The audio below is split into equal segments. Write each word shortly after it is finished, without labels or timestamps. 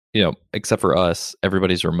except for us,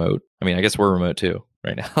 everybody's remote. I mean, I guess we're remote too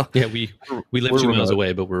right now. Yeah, we live 2 miles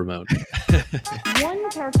away, but we're remote. One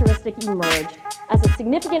characteristic emerged as a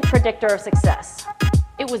significant predictor of success.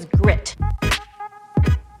 It was grit.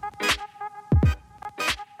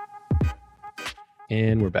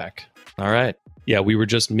 And we're back. All right. Yeah, we were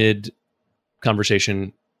just mid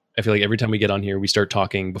conversation. I feel like every time we get on here, we start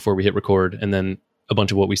talking before we hit record, and then a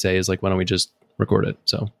bunch of what we say is like, why don't we just record it?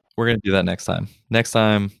 So we're going to do that next time. Next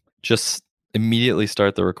time, just immediately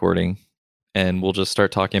start the recording, and we'll just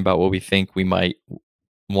start talking about what we think we might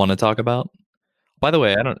want to talk about. By the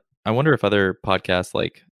way, I wonder if other podcasts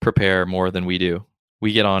like prepare more than we do.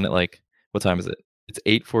 We get on at like, what time is it? It's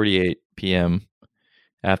 8:48 p.m.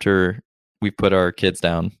 after we put our kids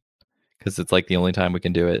down, because it's like the only time we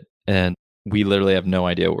can do it. And we literally have no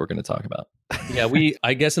idea what we're going to talk about. Yeah,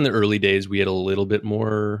 I guess in the early days, we had a little bit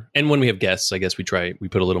more. And when we have guests, I guess we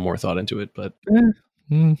put a little more thought into it. But I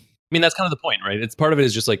mean, that's kind of the point, right? It's part of it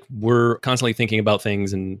is just like we're constantly thinking about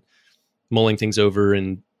things and mulling things over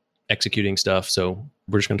and executing stuff. So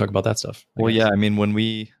we're just going to talk about that stuff. Well, yeah, I mean,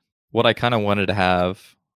 what I kind of wanted to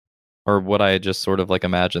have, or what I had just sort of like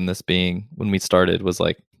imagined this being when we started, was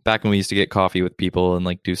like back when we used to get coffee with people and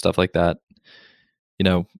like do stuff like that,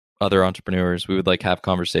 other entrepreneurs, we would like have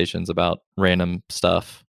conversations about random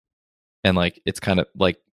stuff. And like, it's kind of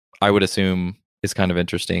like, I would assume is kind of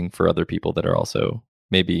interesting for other people that are also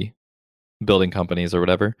maybe building companies or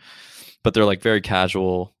whatever, but they're like very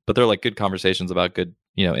casual, but they're like good conversations about good,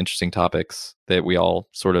 interesting topics that we all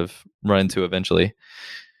sort of run into eventually.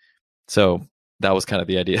 So that was kind of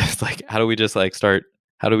the idea. It's like, how do we just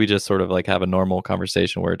sort of like have a normal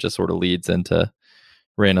conversation where it just sort of leads into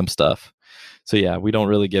random stuff? So yeah, we don't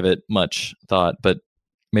really give it much thought, but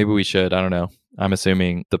maybe we should. I don't know. I'm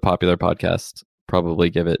assuming the popular podcasts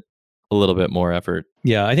probably give it a little bit more effort.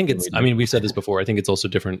 Yeah, I think we've said this before. I think it's also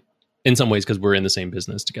different in some ways because we're in the same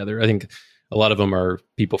business together. I think a lot of them are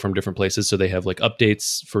people from different places, so they have like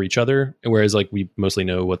updates for each other, whereas like we mostly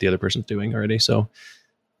know what the other person's doing already. So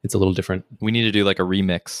it's a little different. We need to do like a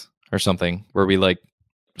remix or something where we like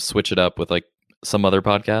switch it up with like some other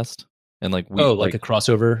podcast. And like like a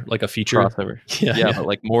crossover, like a feature crossover. Yeah, but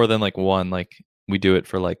like more than like one, like we do it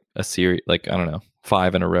for like a series, like I don't know,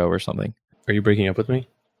 5 in a row or something. Are you breaking up with me?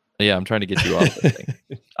 Yeah, I'm trying to get you off the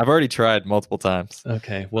thing. I've already tried multiple times.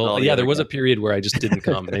 Okay. Well, yeah, there was a period where I just didn't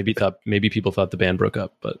come. Maybe people thought the band broke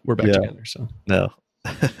up, but we're back together. So no.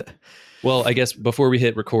 Well, I guess before we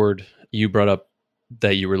hit record, you brought up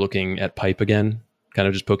that you were looking at Pipe again, kind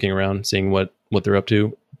of just poking around, seeing what they're up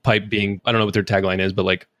to. Pipe being, I don't know what their tagline is, but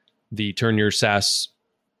like the turn your SaaS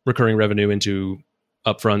recurring revenue into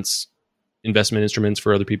upfronts investment instruments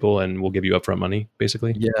for other people, and we'll give you upfront money,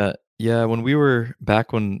 basically. Yeah.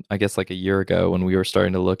 When I guess like a year ago, when we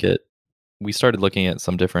started looking at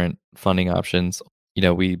some different funding options.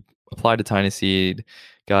 We applied to Tiny Seed,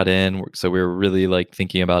 got in, so we were really like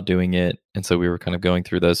thinking about doing it, and so we were kind of going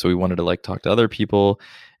through those. So we wanted to like talk to other people,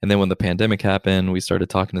 and then when the pandemic happened, we started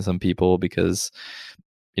talking to some people because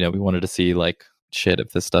we wanted to see like, shit,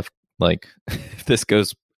 if this stuff like if this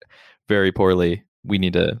goes very poorly, we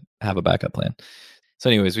need to have a backup plan. So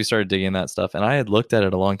anyways, we started digging that stuff, and I had looked at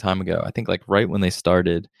it a long time ago. I think like right when they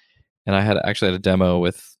started, and I had actually had a demo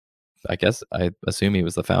with, I assume he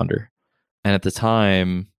was the founder. And at the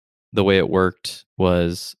time, the way it worked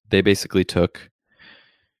was they basically took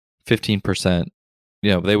 15%.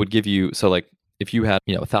 They would give you, so like if you had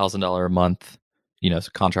 $1,000 a month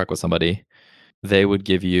contract with somebody, they would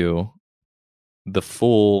give you the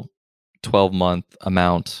full 12-month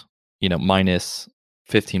amount, minus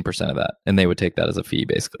 15% of that, and they would take that as a fee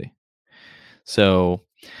basically. So,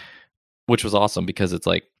 which was awesome because it's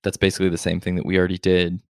like that's basically the same thing that we already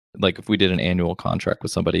did. Like if we did an annual contract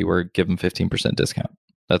with somebody, we're giving 15% discount.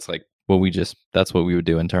 That's like that's what we would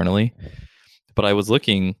do internally. But I was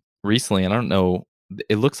looking recently, and I don't know,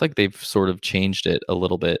 it looks like they've sort of changed it a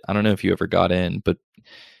little bit. I don't know if you ever got in, but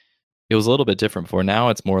it was a little bit different before. Now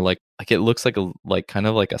it's more like it looks like kind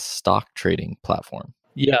of like a stock trading platform.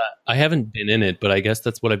 Yeah, I haven't been in it, but I guess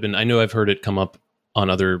that's what I know I've heard it come up on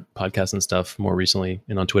other podcasts and stuff more recently,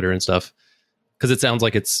 and on Twitter and stuff, because it sounds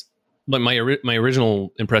like it's like my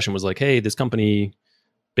original impression was like, hey, this company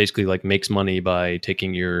basically like makes money by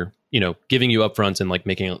taking your, giving you upfronts and like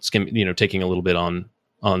taking a little bit on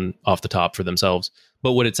off the top for themselves.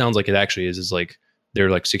 But what it sounds like it actually is like they're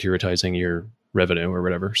like securitizing your revenue or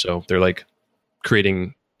whatever. So they're like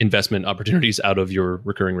creating investment opportunities out of your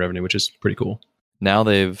recurring revenue, which is pretty cool. Now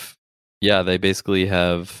they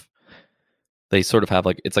sort of have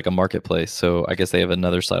like, it's like a marketplace. So I guess they have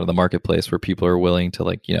another side of the marketplace where people are willing to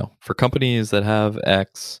like, for companies that have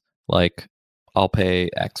X, like I'll pay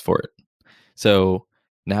X for it. So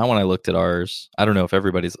now when I looked at ours, I don't know if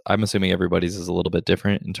I'm assuming everybody's is a little bit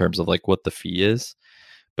different in terms of like what the fee is,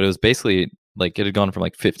 but it was basically like it had gone from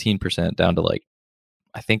like 15% down to like,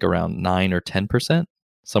 I think around 9 or 10%,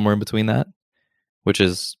 somewhere in between that, which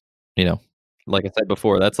is, like I said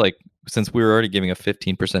before, that's like, since we were already giving a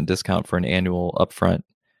 15% discount for an annual upfront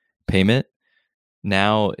payment,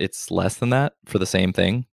 now it's less than that for the same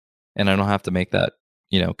thing. And I don't have to make that,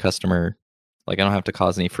 customer, like I don't have to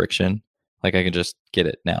cause any friction. Like I can just get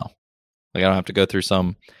it now. Like I don't have to go through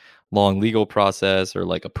some long legal process or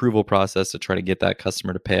like approval process to try to get that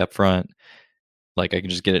customer to pay up front. Like I can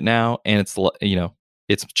just get it now, and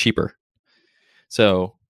it's cheaper.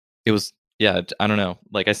 So it was, yeah, I don't know.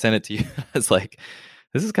 Like I sent it to you. It's like,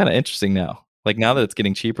 this is kind of interesting now. Like now that it's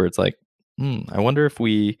getting cheaper, it's like, I wonder if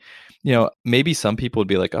we, maybe some people would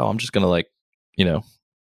be like, oh, I'm just going to like,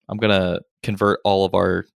 I'm going to convert all of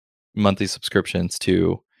our monthly subscriptions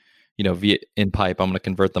to, via InPipe. I'm going to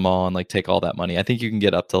convert them all and like take all that money. I think you can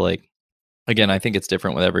get up to like, again, I think it's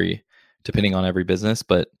different with depending on every business,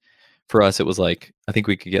 but for us, it was like, I think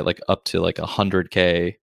we could get like up to like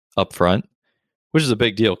 100K upfront, which is a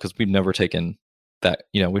big deal because we've never taken that,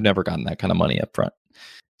 we've never gotten that kind of money up front.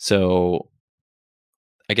 So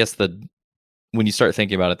I guess when you start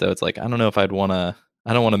thinking about it though, it's like, I don't know if I don't want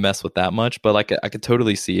to mess with that much, but like I could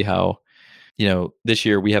totally see how, this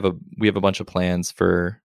year we have a bunch of plans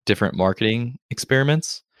for different marketing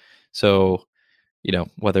experiments. So,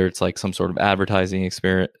 whether it's like some sort of advertising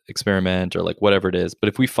experiment or like whatever it is, but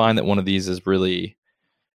if we find that one of these is really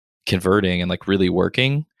converting and like really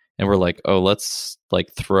working, and we're like, oh, let's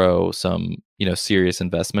like throw some, serious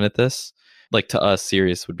investment at this. Like to us,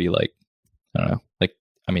 serious would be like, I don't know, like,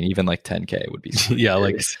 I mean, even like 10K would be yeah,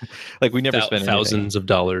 serious. Like we never spend thousands of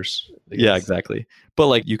dollars. Yeah, exactly. But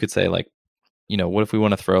like you could say like, what if we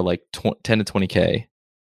want to throw like 10 to 20K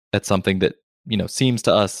at something that, seems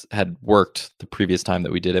to us had worked the previous time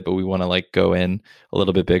that we did it, but we want to like go in a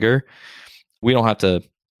little bit bigger. We don't have to,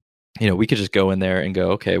 we could just go in there and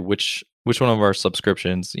go, okay, which one of our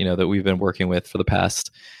subscriptions, that we've been working with for the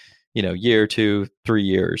past, year, 2, 3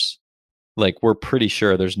 years, like we're pretty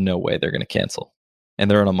sure there's no way they're going to cancel, and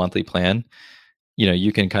they're on a monthly plan.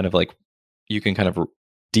 You can kind of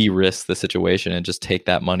de-risk the situation and just take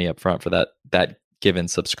that money up front for that given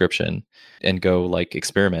subscription and go like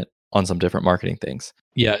experiment on some different marketing things.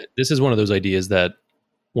 Yeah, this is one of those ideas that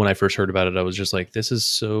when I first heard about it, I was just like,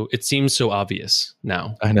 it seems so obvious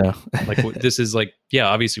now. I know. Like this is like, yeah,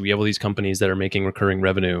 obviously we have all these companies that are making recurring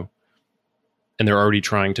revenue, and they're already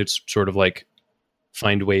trying to sort of like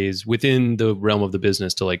find ways within the realm of the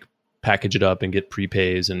business to like package it up and get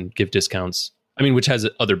prepays and give discounts. I mean, which has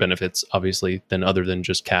other benefits, obviously, other than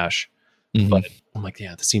just cash. Mm-hmm. But I'm like,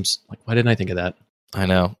 yeah, this seems like, why didn't I think of that? I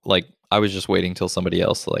know. Like, I was just waiting till somebody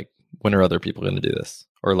else, like, when are other people going to do this?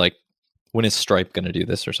 Or like, when is Stripe going to do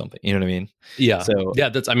this or something? You know what I mean? Yeah. So yeah,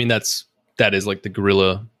 that is like the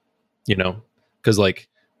gorilla, because like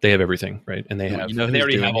they have everything, right? And they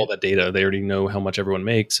already have all that data. They already know how much everyone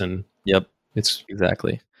makes. And yep, it's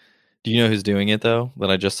exactly. Do you know who's doing it though? That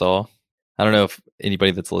I just saw. I don't know if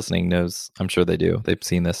anybody that's listening knows. I'm sure they do. They've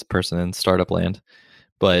seen this person in startup land,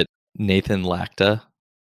 but Nathan Lacta.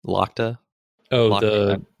 Oh,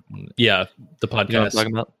 the podcast. You know what I'm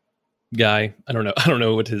talking about? Guy. I don't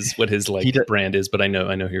know what his like brand is, but I know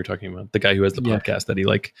who you're talking about. The guy who has the podcast that he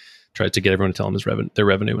like tries to get everyone to tell him their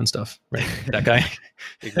revenue and stuff. Right. That guy.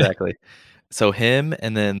 Exactly. So him,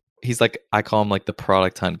 and then he's like, I call him like the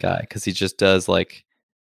product hunt guy, because he just does like,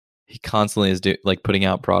 he constantly is putting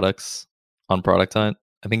out products on Product Hunt.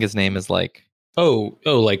 I think his name is like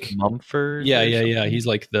like Mumford. Yeah. He's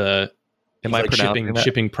like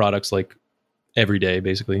shipping products like every day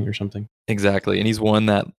basically or something. Exactly. And he's won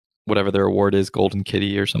that, whatever their award is, Golden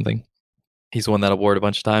Kitty or something. He's won that award a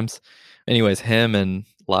bunch of times. Anyways, him and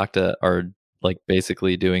Lacta are like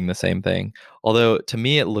basically doing the same thing. Although to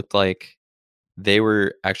me it looked like they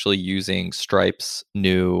were actually using Stripe's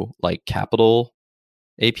new like Capital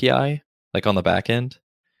API like on the back end.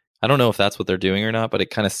 I don't know if that's what they're doing or not, but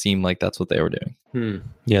it kind of seemed like that's what they were doing.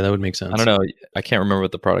 Yeah, that would make sense. I don't know. I can't remember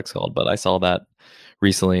what the product's called, but I saw that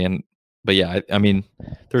recently. But yeah, I mean,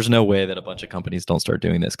 there's no way that a bunch of companies don't start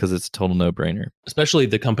doing this, because it's a total no-brainer. Especially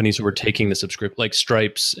the companies who are taking the subscription, like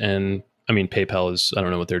Stripes, and I mean, PayPal is, I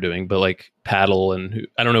don't know what they're doing, but like Paddle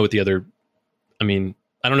I don't know what the other, I mean,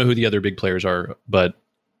 I don't know who the other big players are, but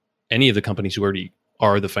any of the companies who already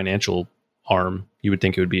are the financial arm, you would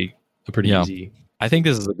think it would be a pretty easy. I think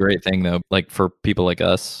this is a great thing though, like for people like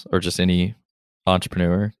us or just any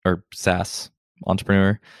entrepreneur or SaaS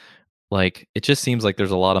entrepreneur. Like it just seems like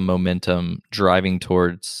there's a lot of momentum driving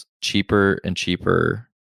towards cheaper and cheaper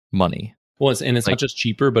money. Well, it's Like- not just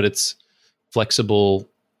cheaper, but it's flexible,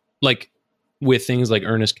 like with things like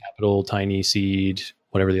Earnest Capital, Tiny Seed,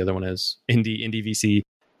 whatever the other one is, Indie VC.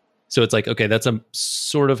 So it's like, okay, that's a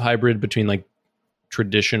sort of hybrid between like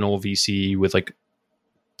traditional VC with like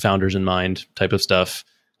founders in mind type of stuff.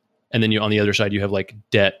 And then you, on the other side, you have like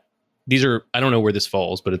debt. These are, I don't know where this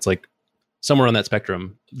falls, but it's like somewhere on that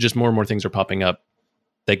spectrum, just more and more things are popping up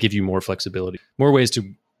that give you more flexibility, more ways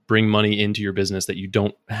to bring money into your business that you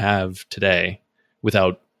don't have today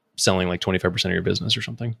without selling like 25% of your business or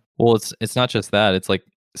something. Well, it's not just that. It's like,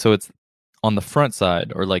 so it's on the front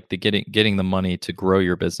side, or like the getting the money to grow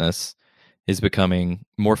your business is becoming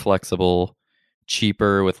more flexible,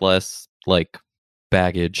 cheaper, with less like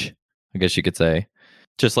baggage, I guess you could say.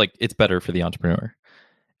 Just like it's better for the entrepreneur.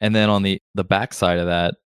 And then on the back side of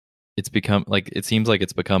that, it's become like, it seems like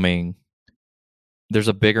it's becoming, there's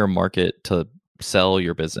a bigger market to sell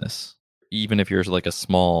your business. Even if you're like a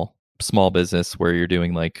small business where you're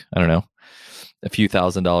doing like, I don't know, a few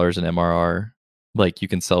 $1,000s in MRR, like you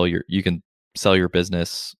can sell your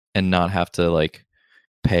business and not have to like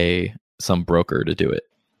pay some broker to do it.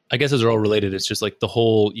 I guess as they're all related, it's just like the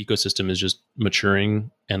whole ecosystem is just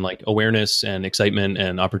maturing, and like awareness and excitement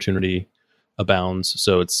and opportunity abounds.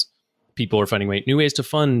 So it's, people are finding new ways to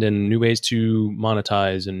fund and new ways to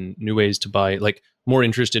monetize and new ways to buy, like more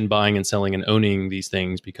interest in buying and selling and owning these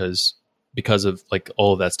things because of like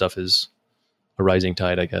all of that stuff is a rising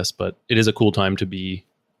tide, I guess. But it is a cool time to be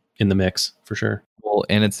in the mix for sure. Well,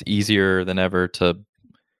 and it's easier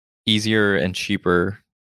and cheaper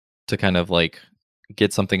to kind of like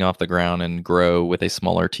get something off the ground and grow with a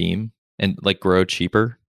smaller team and like grow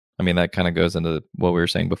cheaper. I mean, that kind of goes into what we were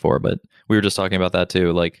saying before, but we were just talking about that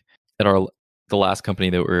too. Like at the last company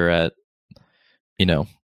that we were at, you know,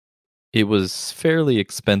 it was fairly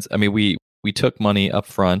expensive. I mean, we took money up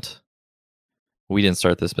front. We didn't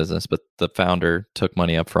start this business, but the founder took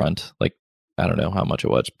money up front. Like, I don't know how much it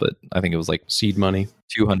was, but I think it was like Seed money.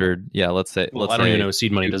 200. Yeah, let's say. I don't even know.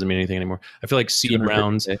 Seed money doesn't mean anything anymore. I feel like seed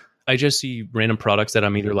rounds, I just see random products that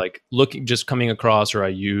I'm either like just coming across or I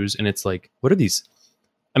use, and it's like, what are these?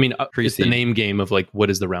 I mean, it's the name game of like, what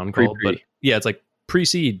is the round called? But yeah, it's like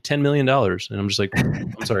pre-seed $10 million. And I'm just like,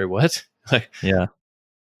 I'm sorry, what? Like, yeah.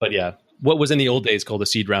 But yeah, what was in the old days called a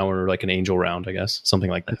seed round or like an angel round, I guess, something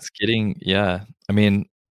like that. It's getting, yeah. I mean,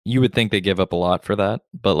 you would think they give up a lot for that,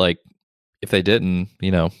 but like if they didn't,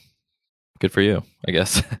 you know, good for you, I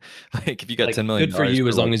guess. Like if you got like, $10 million, good for you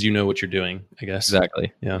as long as you know what you're doing, I guess.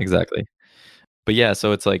 Exactly. Yeah. Exactly. But yeah,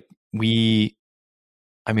 so it's like we're,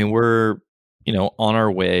 you know, on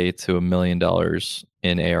our way to $1 million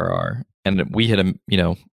in ARR, and we hit you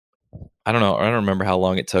know, I don't remember how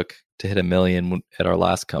long it took to hit $1 million at our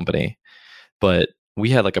last company, but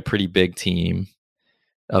we had like a pretty big team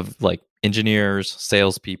of like engineers,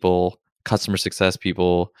 salespeople, customer success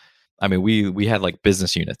people. I mean, we had like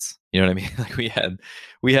business units, you know what I mean? Like we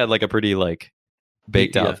had like a pretty like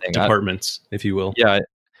baked out thing. Departments, if you will. Yeah.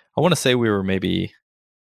 I want to say we were maybe,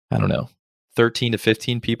 I don't know, 13 to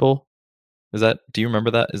 15 people. Do you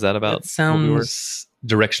remember that? Is that about? That sounds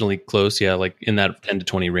directionally close. Yeah. Like in that 10 to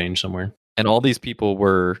 20 range somewhere. And all these people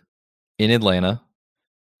were in Atlanta.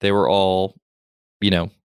 They were all, you know,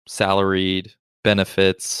 salaried,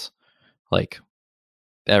 benefits, like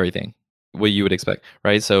everything, what you would expect.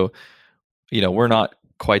 Right. So, you know, we're not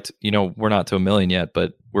to $1 million yet,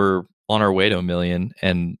 but we're on our way to $1 million,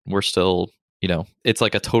 and we're still, you know, it's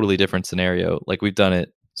like a totally different scenario. Like we've done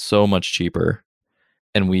it so much cheaper,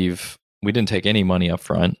 and we didn't take any money up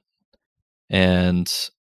front. And,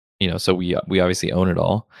 you know, so we obviously own it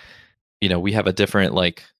all. You know, we have a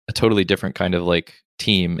totally different kind of like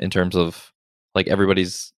team in terms of like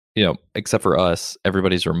everybody's, you know, except for us,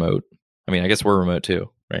 everybody's remote. I mean, I guess we're remote too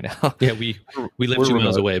right now. Yeah, we live 2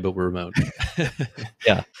 miles away, but we're remote.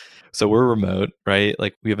 Yeah. So we're remote, right?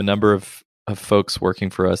 Like we have a number of folks working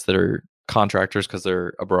for us that are contractors because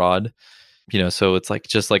they're abroad, you know, so it's like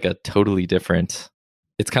just like a totally different,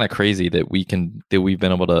 it's kind of crazy that we've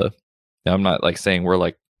been able to, I'm not like saying we're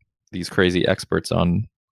like these crazy experts on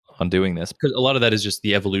doing this, because a lot of that is just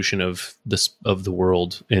the evolution of the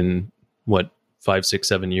world in 5, 6,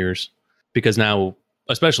 7 years. Because now,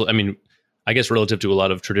 especially, I mean, I guess relative to a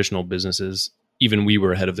lot of traditional businesses, even we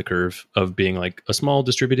were ahead of the curve of being like a small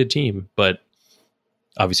distributed team, but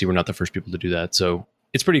obviously we're not the first people to do that. So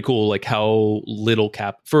it's pretty cool, like how little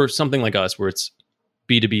cap for something like us, where it's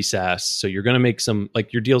B2B SaaS. So you're going to make some,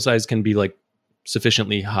 like your deal size can be like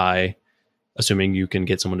sufficiently high, assuming you can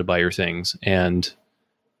get someone to buy your things. And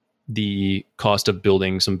the cost of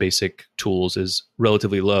building some basic tools is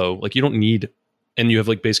relatively low. Like you don't need, and you have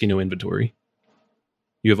like basically no inventory.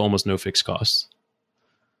 you have almost no fixed costs.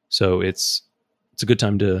 So it's a good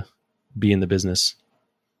time to be in the business,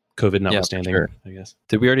 COVID notwithstanding, sure. I guess.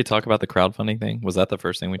 Did we already talk about the crowdfunding thing? Was that the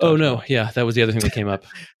first thing we talked Oh, about? no. Yeah, that was the other thing that came up.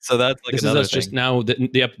 So that's like this another is us thing. just now.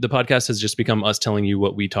 The podcast has just become us telling you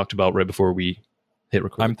what we talked about right before we hit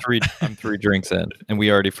record. I'm three drinks in, and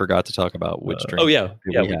we already forgot to talk about which drink. Oh, yeah.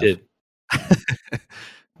 Yeah, we did.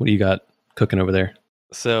 What do you got cooking over there?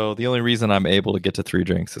 So the only reason I'm able to get to 3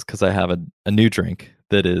 drinks is because I have a new drink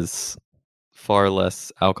that is far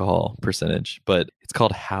less alcohol percentage, but it's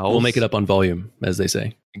called House. We'll make it up on volume, as they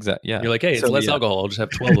say. Exactly. Yeah. You're like, hey, it's less alcohol. I'll just have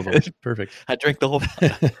 12 of them. Perfect. I drank the whole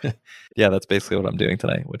Yeah, that's basically what I'm doing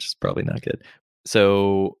tonight, which is probably not good.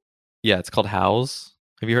 So yeah, it's called House.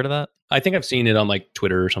 Have you heard of that? I think I've seen it on like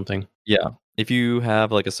Twitter or something. Yeah. If you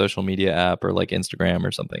have like a social media app or like Instagram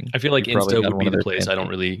or something. I feel like you probably Insta got would be one of the their place. I don't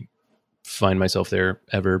campaigns. really find myself there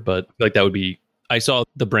ever, but like that would be, I saw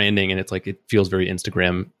the branding and it's like, it feels very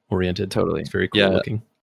Instagram oriented. Totally. It's very cool Yeah. looking.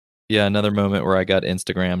 Yeah, another moment where I got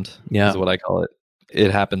Instagrammed Yeah. is what I call it.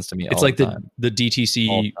 It happens to me It's all like the time. the All the DTC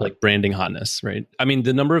time. like branding hotness, right? I mean,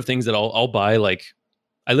 the number of things that I'll buy, like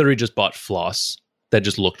I literally just bought floss that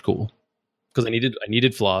just looked cool because I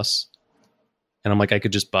needed floss, and I'm like, I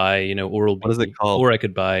could just buy Oral-B, What is it called? or I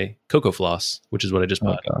could buy Cocoa Floss, which is what I just Oh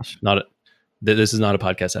bought. gosh. This is not a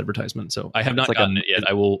podcast advertisement, so I have not like gotten it yet.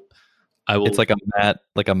 I will. It's like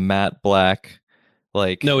a matte black,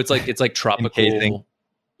 like No, it's like tropical. encasing.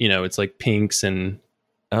 It's like pinks and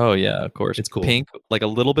Oh yeah, of course. It's cool. Pink, like a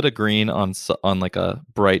little bit of green on like a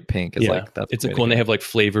bright pink is like that's it's the way cool, and to they go. have like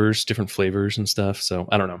flavors, different flavors and stuff. So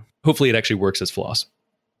I don't know. Hopefully, it actually works as floss.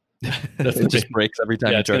 That's the it just big- breaks every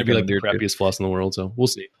time Yeah, you it's try gonna to be go like the near it. crappiest floss in the world. So we'll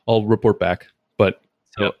see. I'll report back. But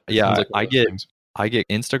So, it yeah, sounds like one I of those get things. I get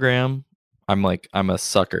Instagram. I'm a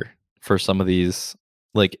sucker for some of these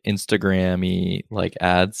like Instagram-y like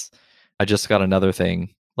ads. I just got another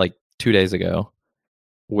thing like 2 days ago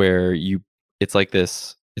where it's like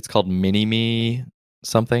this, it's called Mini Me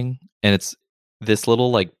something, and it's this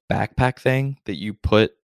little like backpack thing that you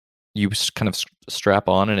kind of strap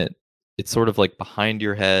on, and it's sort of like behind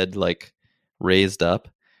your head, like raised up.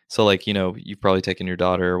 So like, you've probably taken your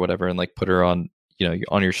daughter or whatever and like put her on,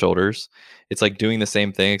 on your shoulders. It's like doing the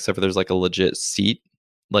same thing, except for there's like a legit seat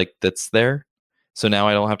like that's there. So now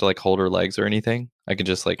I don't have to like hold her legs or anything. I can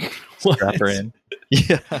just like strap her What? in.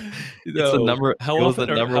 Yeah. It's the number. How it was often,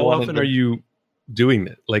 the number how one often are you doing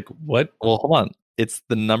that? Like what? Well, hold on. It's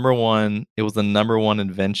the number one. It was the number one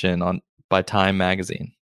invention by Time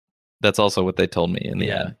Magazine. That's also what they told me in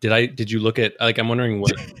the ad. Did you look at, like, I'm wondering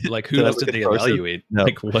what, like, who Did I else look did at they sources? evaluate? No.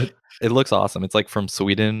 Like what It looks awesome. It's like from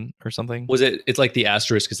Sweden or something. was it? It's like the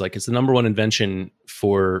asterisk is like, it's the number one invention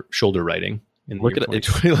for shoulder writing in the Look year at it.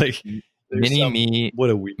 2020. Like there's Mini some- Me, what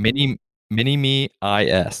a week. Mini Me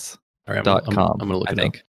IS. All right, dot I'm com. gonna look I it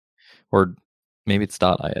think, up. or maybe it's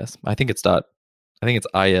 .is. I think it's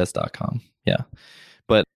is.com. Yeah.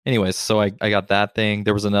 But anyways, so I got that thing.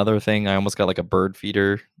 There was another thing. I almost got like a bird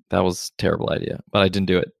feeder. That was a terrible idea, but I didn't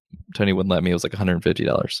do it. Tony wouldn't let me. It was like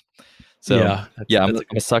 $150. So yeah, I'm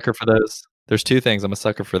a sucker for those. There's 2 things. I'm a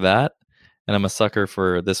sucker for that, and I'm a sucker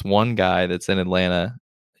for this one guy that's in Atlanta.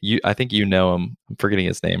 I think you know him. I'm forgetting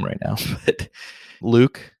his name right now, but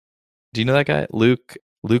Luke. Do you know that guy? Luke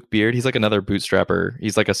Beard. He's like another bootstrapper.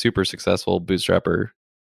 He's like a super successful bootstrapper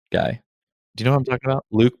guy. Do you know what I'm talking about?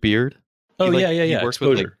 Luke Beard. Oh, He, yeah. He works with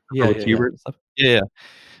like Exposure. with Hubert and stuff. Yeah.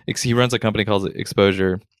 He runs a company called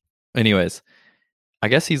Exposure. Anyways, I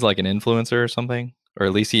guess he's like an influencer or something, or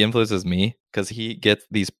at least he influences me because he gets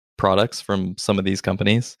these products from some of these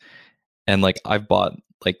companies, and like I've bought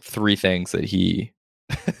like 3 things that he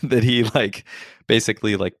like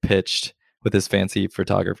basically like pitched with his fancy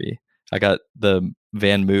photography. I got the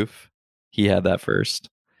Van Moof. He had that first.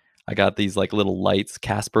 I got these like little lights,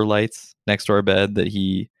 Casper lights next to our bed that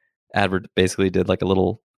he basically did like a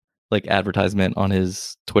little like advertisement on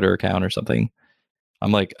his Twitter account or something.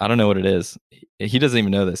 I'm like, I don't know what it is. He doesn't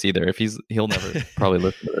even know this either. He'll never probably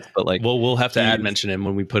listen to this, but like, Well, we'll have to he's- mention him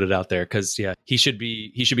when we put it out there because he should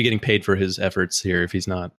be getting paid for his efforts here if he's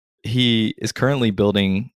not. he is currently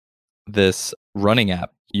building this running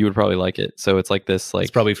app. You would probably like it. So it's like this, like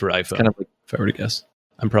It's probably for iPhone. kind of like, if I were to guess,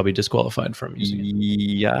 I'm probably disqualified from using it.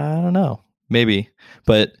 yeah, I don't know, maybe,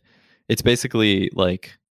 but it's basically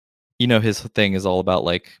like, his thing is all about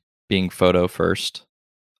like being photo first.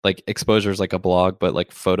 Like Exposure is like a blog, but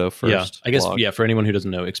like photo first. Yeah, I guess blog. for anyone who doesn't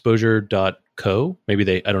know, exposure.co.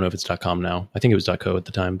 Maybe I don't know if it's .com now. I think it was .co at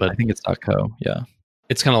the time, but I think it's .co. Yeah.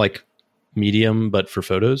 it's kind of like Medium, but for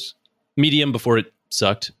photos. Medium before it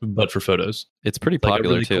sucked, but for photos. It's pretty Like a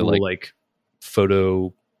popular really too. cool, like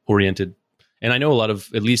photo oriented. And I know a lot of,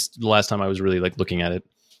 at least the last time I was really like looking at it,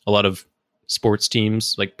 a lot of sports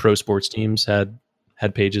teams, like pro sports teams had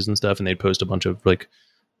pages and stuff, and they'd post a bunch of like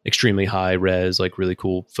extremely high res, like really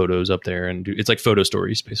cool photos up there. And it's like photo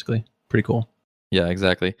stories, basically. Pretty cool. Yeah,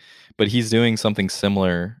 exactly. But he's doing something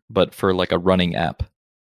similar, but for like a running app.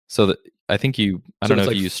 So that I think I So don't know it's if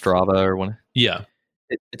like you use Strava or one. Yeah.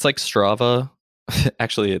 It's like Strava.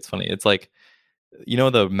 Actually, it's funny. It's like, you know,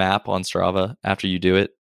 the map on Strava after you do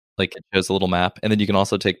it, like it shows a little map, and then you can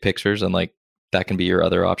also take pictures, and like that can be your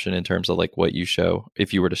other option in terms of like what you show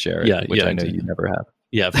if you were to share it, Yeah, which yeah, I know exactly. you never have.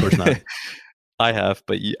 Yeah, of course not. I have,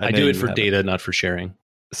 but I know do it you for haven't. data, not for sharing.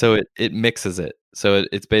 So it mixes it. So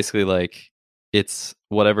it's basically like it's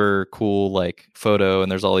whatever cool like photo,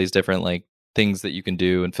 and there's all these different like things that you can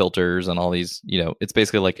do and filters and all these, you know, it's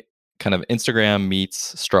basically like kind of Instagram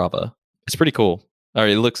meets Strava. It's pretty cool. All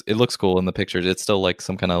right, it looks cool in the pictures. It's still like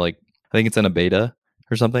some kind of like, I think it's in a beta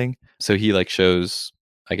or something. So he like shows,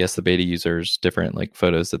 I guess, the beta users different like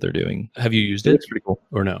photos that they're doing. Have you used It it looks pretty cool.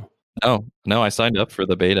 or no? No, I signed up for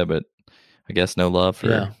the beta, but I guess no love for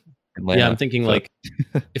Yeah. Atlanta. Yeah, I'm thinking like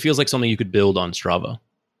it feels like something you could build on Strava,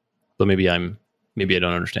 but maybe I don't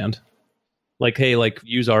understand. Like, hey, like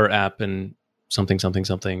use our app and something,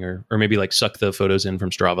 or maybe like suck the photos in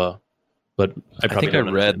from Strava. But I probably think I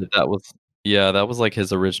don't read understand. that was like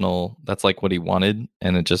his original. That's like what he wanted,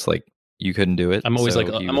 and it just like you couldn't do it. I'm always so like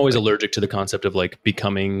he I'm was always like, allergic to the concept of like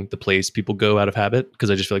becoming the place people go out of habit, because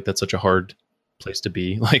I just feel like that's such a hard place to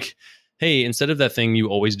be. Like, hey, instead of that thing you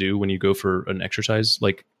always do when you go for an exercise,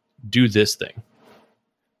 like do this thing.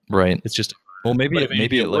 right. It's just Well, but if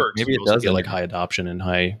maybe it works, maybe you it also does get like high adoption and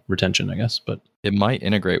high retention, I guess. But It might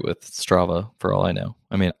integrate with Strava for all I know.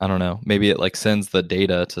 I mean, I don't know. Maybe it like sends the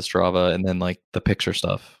data to Strava and then like the picture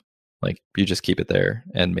stuff. Like you just keep it there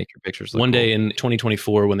and make your pictures look one day cool. in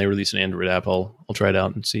 2024, when they release an Android app, I'll try it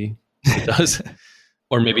out and see what it does.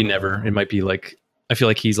 Or maybe never. It might be like, I feel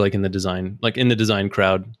like he's like in the design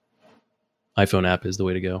crowd. iPhone app is the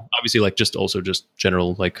way to go. Obviously, like just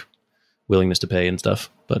general like willingness to pay and stuff.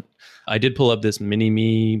 But I did pull up this mini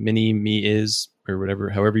me is, or whatever,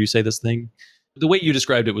 however you say this thing. The way you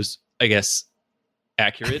described it was, I guess,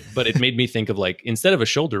 accurate, but it made me think of like, instead of a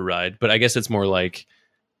shoulder ride, but I guess it's more like,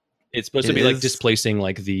 it's supposed to be like displacing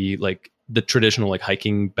like the traditional like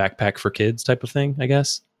hiking backpack for kids type of thing, I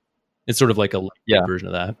guess. It's sort of like a lightweight version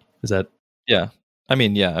of that. Is that? Yeah. I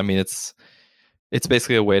mean, it's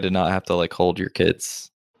basically a way to not have to like hold your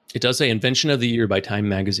kids. It does say Invention of the Year by Time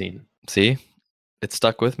Magazine. See? It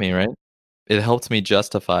stuck with me, right? It helped me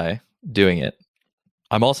justify doing it.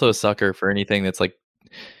 I'm also a sucker for anything that's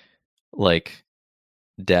like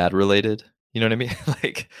dad related. You know what I mean?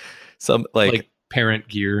 like some like parent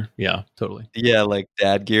gear. Yeah, totally. Yeah, like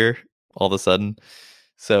dad gear all of a sudden.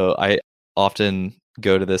 So I often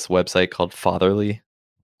go to this website called Fatherly,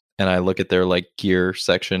 and I look at their like gear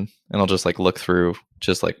section, and I'll just like look through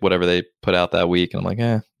just like whatever they put out that week, and I'm like,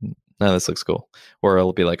 no, this looks cool. Or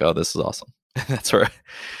it'll be like, oh, this is awesome. That's where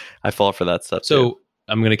I fall for that stuff. So too.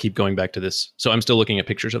 I'm going to keep going back to this. So I'm still looking at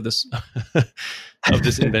pictures of this of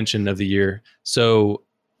this Invention of the Year. So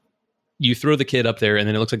you throw the kid up there, and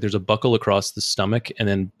then it looks like there's a buckle across the stomach, and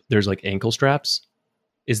then there's like ankle straps.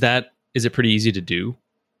 Is it pretty easy to do,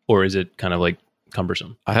 or is it kind of like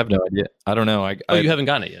cumbersome? I have no idea. I don't know. You haven't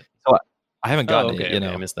gotten it yet. So I haven't gotten it. it. You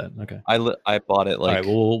know, I missed that. Okay. I bought it like.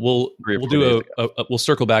 All right. We'll do we'll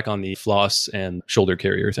circle back on the floss and shoulder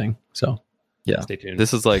carrier thing. So yeah, stay tuned.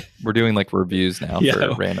 This is like we're doing like reviews now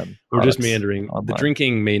for random. We're just meandering. Online. The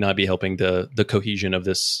drinking may not be helping the cohesion of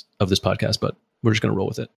this podcast, but we're just going to roll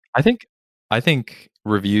with it. I think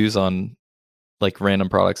reviews on like random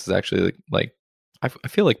products is actually like I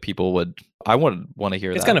feel like people would. I would want to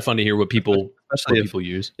hear. It's kind of fun to hear what people, people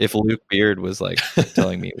use. If Luke Beard was like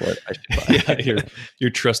telling me what I should buy, your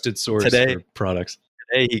trusted source for products.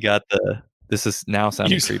 Today he got this is now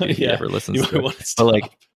sounding creepy if you ever listen to it. But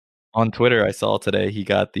like on Twitter, I saw today he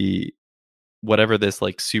got the whatever this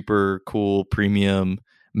like super cool premium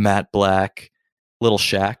matte black little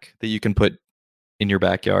shack that you can put in your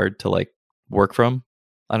backyard to like work from.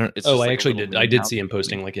 I don't. It's I actually did. I did see him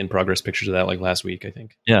posting like in progress pictures of that like last week. I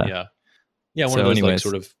think. Yeah. One of those like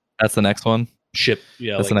sort of. That's the next one. Ship.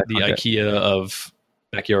 Yeah, that's like the IKEA of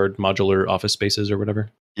backyard modular office spaces or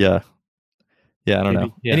whatever. Yeah. Yeah, I don't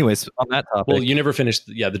know. Yeah. Anyways, on that topic. Well, you never finished.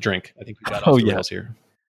 The drink. I think we got off the rails here.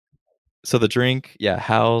 So the drink,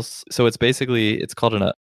 house. So it's basically it's called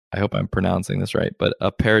I hope I'm pronouncing this right, but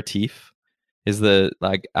aperitif is the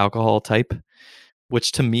like alcohol type,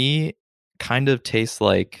 which to me kind of tastes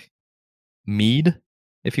like mead,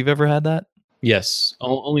 if you've ever had that. Yes,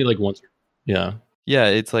 only like once. Yeah,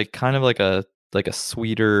 it's like kind of like a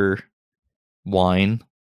sweeter wine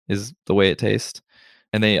is the way it tastes.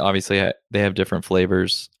 And they obviously they have different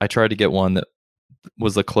flavors. I tried to get one that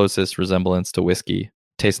was the closest resemblance to whiskey.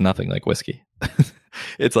 Tastes nothing like whiskey.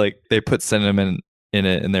 It's like they put cinnamon in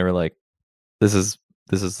it and they were like, this is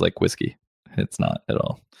like whiskey. It's not at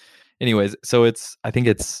all. Anyways, so I think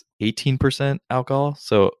it's 18% alcohol.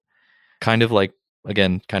 So kind of like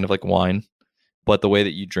wine, but the way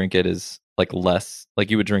that you drink it is like less,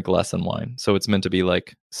 like you would drink less than wine. So it's meant to be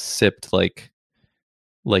like sipped like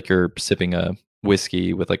you're sipping a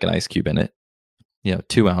whiskey with like an ice cube in it,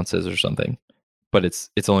 2 ounces or something. But it's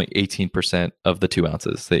only 18% of the 2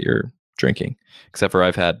 ounces that you're drinking, except for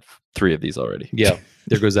I've had 3 of these already. Yeah,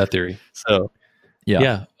 there goes that theory. So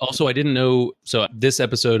yeah. Also, I didn't know. So this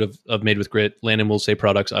episode of Made with Grit, Landon will say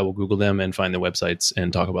products. I will Google them and find the websites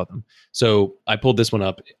and talk about them. So I pulled this one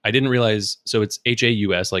up. I didn't realize. So it's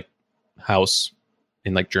HAUS, like house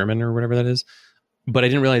in like German or whatever that is. But I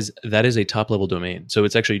didn't realize that is a top level domain. So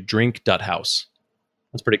it's actually drink.house.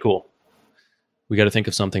 That's pretty cool. We got to think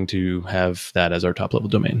of something to have that as our top level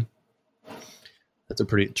domain. That's a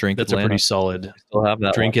pretty solid. Still have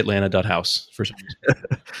that drinkatlanta.house for some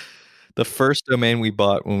reason. The first domain we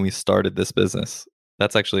bought when we started this business,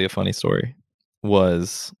 that's actually a funny story,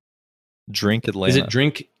 was Drink Atlanta. Is it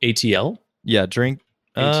Drink ATL? Yeah, Drink.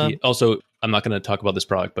 Also, I'm not going to talk about this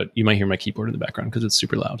product, but you might hear my keyboard in the background because it's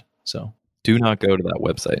super loud. So do not go to that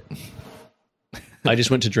website. I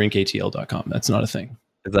just went to drinkatl.com. That's not a thing.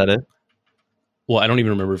 Is that it? Well, I don't even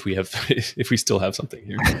remember if we still have something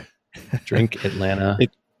here. Drink Atlanta.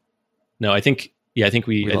 I think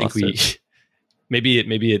we maybe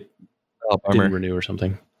it didn't renew or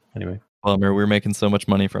something. Anyway. Bummer. We were making so much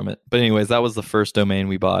money from it. But anyways, that was the first domain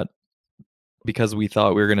we bought because we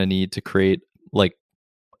thought we were going to need to create like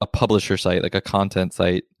a publisher site, like a content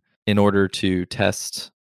site, in order to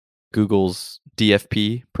test Google's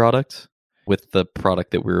DFP product with the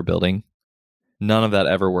product that we were building. None of that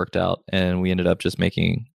ever worked out, and we ended up just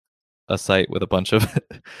making a site with a bunch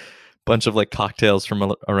of like cocktails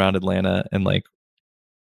from around Atlanta and like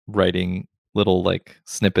writing little like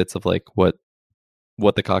snippets of like what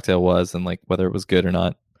the cocktail was and like whether it was good or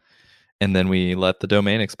not. And then we let the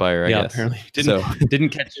domain expire, I guess. Apparently didn't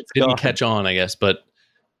catch on, I guess, but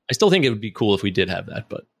I still think it would be cool if we did have that,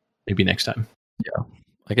 but maybe next time. Yeah.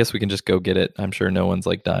 I guess we can just go get it. I'm sure no one's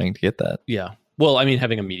like dying to get that. Yeah. Well, I mean,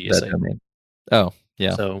 having a media site. Domain. Oh,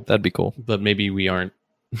 yeah. So that'd be cool. But maybe we aren't.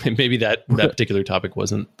 Maybe that particular topic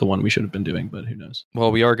wasn't the one we should have been doing, but who knows?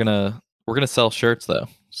 Well, we're gonna sell shirts though.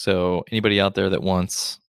 So anybody out there that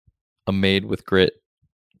wants a Made with Grit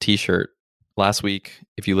t-shirt, last week,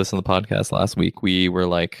 if you listen to the podcast last week, we were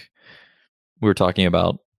talking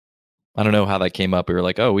about, I don't know how that came up. We were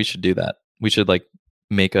like, oh, we should do that. We should like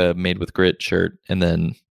make a Made with Grit shirt and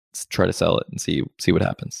then try to sell it and see what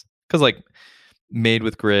happens. Because like Made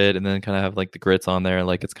with Grit and then kind of have like the grits on there,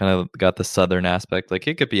 like it's kind of got the southern aspect. Like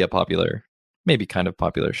it could be a popular, maybe kind of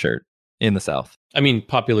popular shirt in the South. I mean,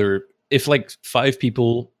 popular. If like 5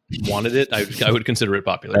 people wanted it, I would consider it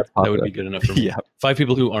popular. That would be good enough for me. Yeah. 5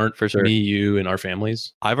 people who aren't for sure. Me, you, and our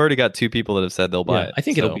families. I've already got 2 people that have said they'll buy it. I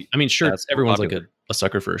think it'll be. I mean, shirts. Everyone's like a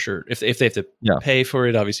sucker for a shirt. If they have to pay for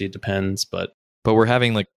it, obviously it depends. But we're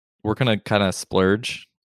gonna kind of splurge.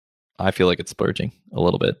 I feel like it's splurging a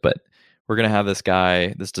little bit, but we're gonna have this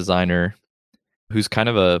guy, this designer, who's kind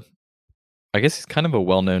of he's kind of a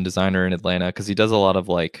well-known designer in Atlanta because he does a lot of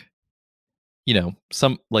like,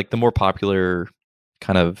 some like the more popular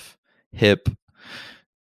kind of hip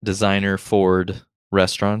designer Ford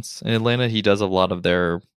restaurants in Atlanta. He does a lot of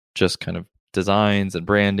their just kind of designs and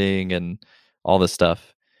branding and all this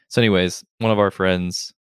stuff. So anyways, one of our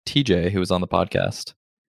friends, TJ, who was on the podcast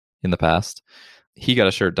in the past, he got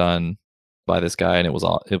a shirt done by this guy and it was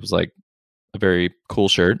like a very cool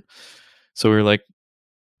shirt. So we were like,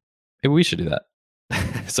 maybe we should do that.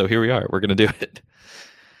 So here we are. We're going to do it.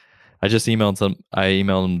 I emailed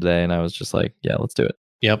him today and I was just like, yeah, let's do it.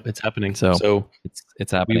 Yep, it's happening. So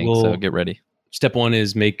it's happening. So get ready. Step 1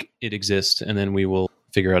 is make it exist, and then we will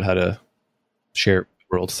figure out how to share it with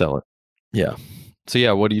the world. Sell it. Yeah. So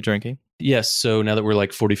yeah, what are you drinking? Yes. So now that we're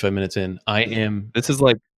like 45 minutes in, This is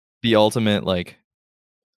like the ultimate, like,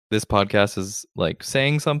 this podcast is like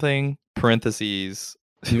saying something, parentheses,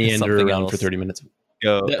 meander around for 30 minutes.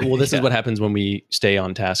 This is what happens when we stay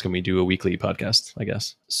on task and we do a weekly podcast, I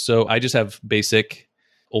guess. So I just have basic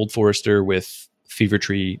Old Forester with Fever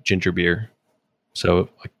Tree ginger beer. So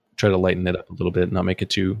I try to lighten it up a little bit, not make it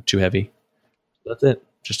too heavy. That's it.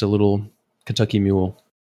 Just a little Kentucky Mule.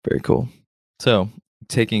 Very cool. So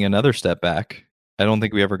taking another step back, I don't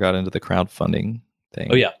think we ever got into the crowdfunding thing.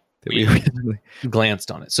 Oh yeah. We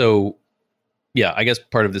glanced on it. So yeah, I guess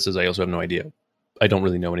part of this is I also have no idea. I don't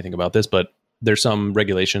really know anything about this, but there's some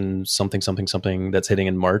regulation, something that's hitting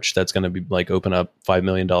in March that's going to be like open up $5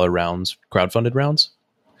 million rounds, crowdfunded rounds,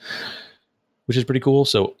 which is pretty cool.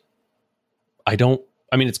 So I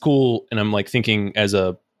mean, it's cool. And I'm like thinking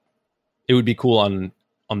it would be cool on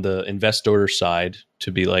the investor side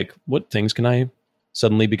to be like, what things can I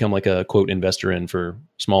suddenly become like a quote investor in for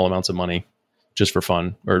small amounts of money just for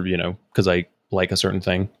fun, or, because I like a certain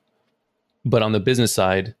thing. But on the business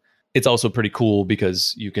side, it's also pretty cool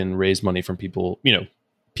because you can raise money from people,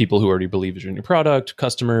 people who already believe in your product,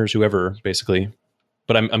 customers, whoever, basically.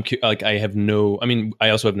 But I'm like, I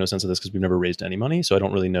also have no sense of this because we've never raised any money. So I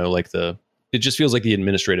don't really know it just feels like the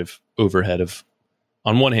administrative overhead of,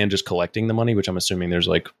 on one hand, just collecting the money, which I'm assuming there's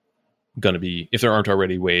like going to be, if there aren't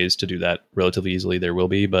already ways to do that relatively easily, there will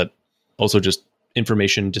be, but also just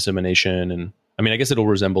information dissemination. And I mean, I guess it'll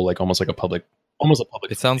resemble like almost a public.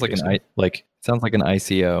 It sounds like sounds like an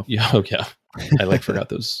ICO. Yeah. Oh yeah. I forgot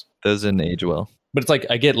those. Those didn't age well. But it's like,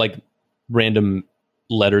 I get like random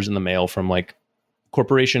letters in the mail from like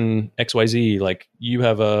corporation XYZ, like you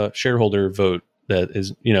have a shareholder vote that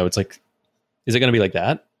is, it's like, is it going to be like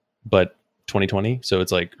that? But 2020. So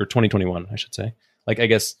it's like, or 2021, I should say. Like, I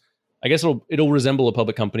guess it'll resemble a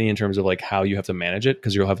public company in terms of like how you have to manage it.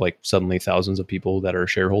 Cause you'll have like suddenly thousands of people that are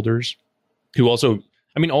shareholders who also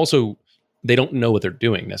they don't know what they're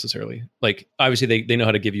doing necessarily. Like obviously they know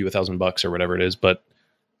how to give you $1,000 or whatever it is, but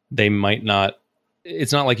they might not,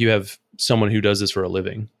 it's not like you have someone who does this for a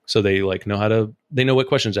living. So they like they know what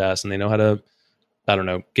questions to ask, and they know how to, I don't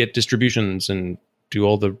know, get distributions and do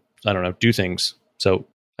all the, do things. So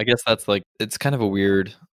I guess that's like, it's kind of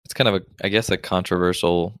I guess a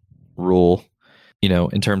controversial rule,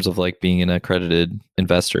 in terms of like being an accredited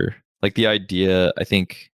investor. Like the idea, I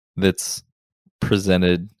think, that's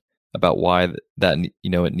presented about why that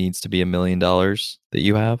it needs to be $1 million that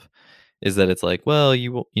you have, is that it's like, well,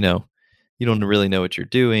 you don't really know what you're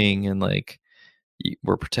doing, and like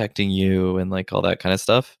we're protecting you and like all that kind of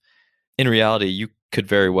stuff. In reality, you could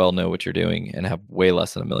very well know what you're doing and have way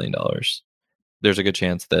less than $1 million. There's a good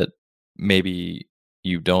chance that maybe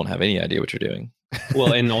you don't have any idea what you're doing.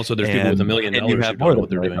 Well, and also there's people with $1 million who don't know what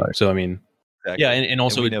they're doing. So I mean, exactly. Yeah, and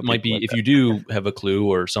also it might be, if you do have a clue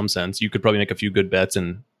or some sense, you could probably make a few good bets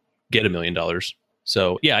and get $1 million.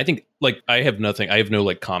 So yeah, I think like I have no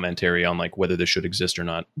like commentary on like whether this should exist or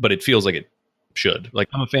not, but it feels like it should. Like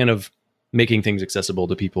I'm a fan of making things accessible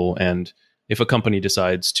to people, and if a company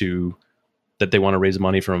decides that they want to raise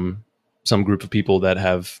money from some group of people that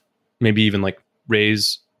have maybe even like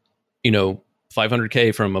raise,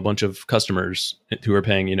 $500K from a bunch of customers who are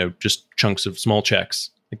paying, just chunks of small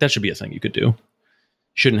checks, like that should be a thing you could do. You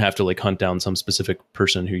shouldn't have to like hunt down some specific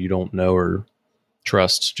person who you don't know or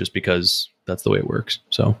trust just because that's the way it works.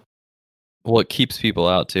 So, well, it keeps people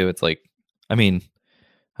out too. It's like, I mean,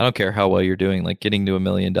 I don't care how well you're doing, like getting to $1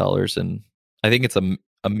 million, and I think it's $1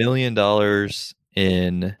 million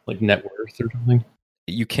in like net worth or something.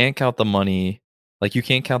 You can't count the money. Like you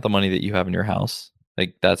can't count the money that you have in your house.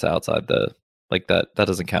 Like that's outside like that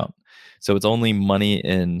doesn't count. So it's only money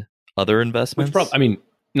in other investments. Which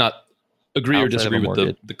not agree or disagree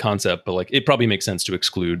with the concept, but like it probably makes sense to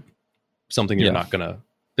exclude something you're not gonna.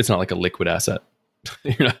 It's not like a liquid asset.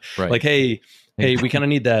 You're not, right. Like, hey, we kind of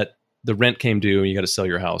need that. The rent came due, and you got to sell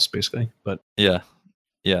your house, basically. But yeah.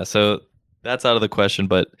 So that's out of the question.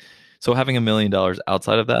 But so having $1 million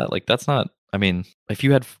outside of that, like that's not. I mean, if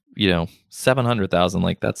you had 700,000,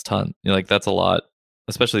 like that's ton. Like that's a lot,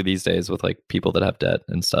 especially these days with like people that have debt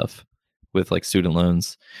and stuff with like student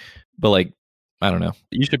loans. But like, I don't know.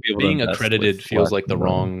 You should be able being accredited feels like the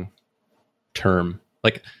wrong term.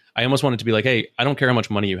 Like I almost want it to be like, hey, I don't care how much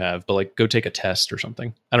money you have, but like go take a test or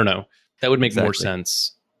something. I don't know. That would make more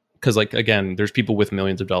sense. Because like, again, there's people with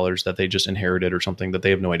millions of dollars that they just inherited or something that they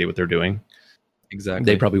have no idea what they're doing. Exactly.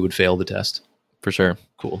 They probably would fail the test. For sure.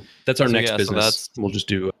 Cool. That's our next business. So we'll just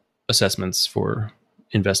do assessments for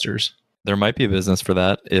investors. There might be a business for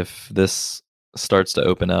that if this starts to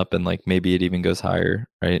open up and like maybe it even goes higher,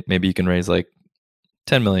 right? Maybe you can raise like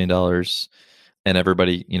 $10 million and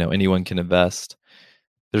everybody, anyone can invest.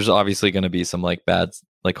 There's obviously going to be some like bad,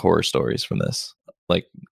 like horror stories from this. Like,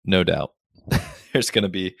 no doubt. There's going to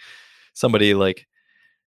be somebody like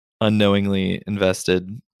unknowingly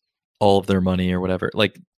invested all of their money or whatever.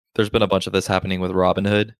 Like, there's been a bunch of this happening with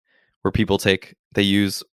Robinhood where people they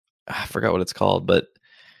use, I forgot what it's called, but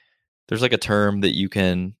there's like a term that you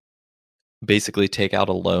can basically take out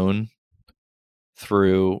a loan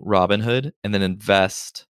through Robinhood and then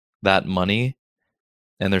invest that money,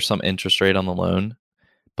 and there's some interest rate on the loan.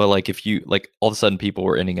 But like if you like all of a sudden people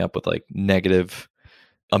were ending up with like negative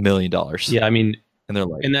 $1 million. Yeah, I mean, and they're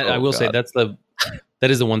like, and that I will say God.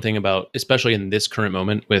 that is the one thing about, especially in this current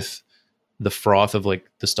moment with the froth of like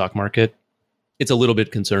the stock market, it's a little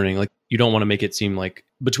bit concerning. Like, you don't want to make it seem like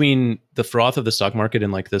between the froth of the stock market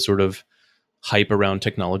and like the sort of hype around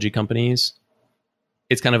technology companies,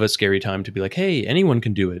 it's kind of a scary time to be like, hey, anyone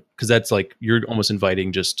can do it. Because that's like, you're almost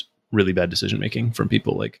inviting just really bad decision making from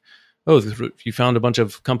people. Like, oh, if you found a bunch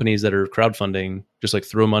of companies that are crowdfunding, just like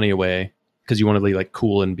throw money away because you want to be like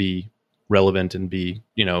cool and be relevant and be,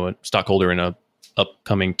 you know, a stockholder in a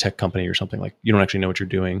upcoming tech company or something. Like, you don't actually know what you're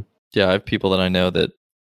doing. Yeah, I have people that I know that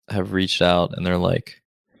have reached out and they're like,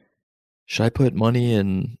 should I put money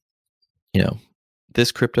in, you know,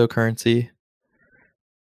 this cryptocurrency?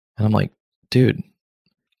 And I'm like, dude,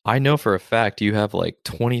 I know for a fact you have like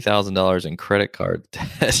 $20,000 in credit card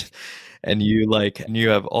debt and you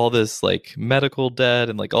have all this like medical debt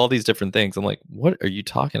and like all these different things. I'm like, what are you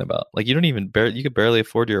talking about? Like, you don't even you could barely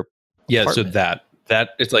afford your apartment. So that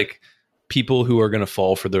it's like people who are going to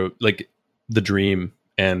fall for the dream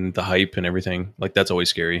and the hype and everything. Like, that's always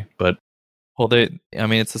scary. But well, I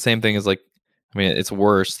mean, it's the same thing as like, I mean, it's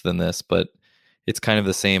worse than this, but it's kind of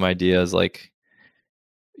the same idea as like,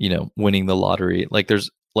 you know, winning the lottery. Like, there's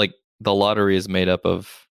like, the lottery is made up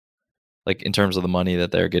of like, in terms of the money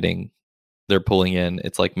that they're pulling in,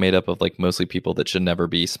 it's like made up of like mostly people that should never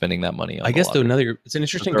be spending that money on I guess the lottery. it's an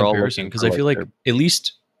interesting They're all comparison, looking because for, I like, feel like, their- at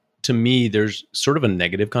least to me, there's sort of a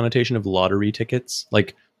negative connotation of lottery tickets.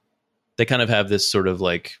 Like, they kind of have this sort of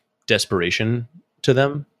like desperation to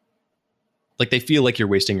them. Like, they feel like you're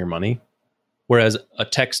wasting your money. Whereas a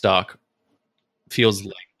tech stock feels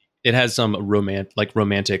like it has some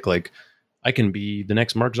romantic, like, I can be the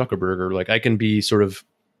next Mark Zuckerberg, or like I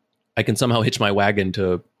can somehow hitch my wagon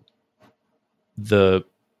to the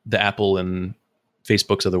Apple and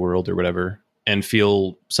Facebooks of the world or whatever, and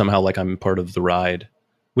feel somehow like I'm part of the ride.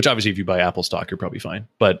 Which obviously, if you buy Apple stock, you're probably fine.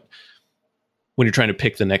 But when you're trying to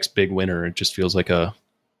pick the next big winner, it just feels like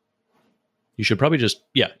you should probably just,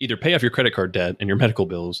 either pay off your credit card debt and your medical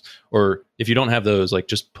bills, or if you don't have those, like,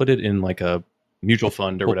 just put it in like a mutual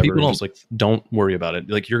fund or whatever. People And just like, don't worry about it.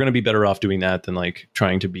 Like, you're going to be better off doing that than like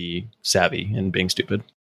trying to be savvy and being stupid.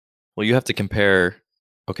 Well, you have to compare,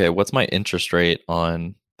 okay, what's my interest rate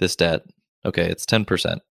on this debt? Okay, it's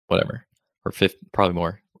 10%, whatever, or probably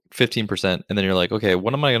more, 15%. And then you're like, okay,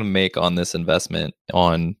 what am I going to make on this investment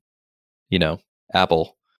on, you know,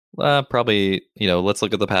 Apple? Probably, you know, let's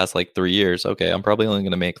look at the past like 3 years. Okay, I'm probably only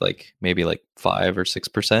going to make like maybe like 5 or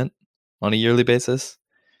 6% on a yearly basis.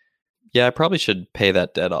 Yeah, I probably should pay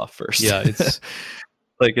that debt off first. Yeah, it's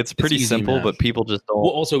like, it's pretty easy simple, math. but people just don't.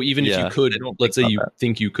 Well, also, even if you could, they don't let's say think you about that.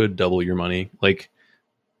 think you could double your money, like,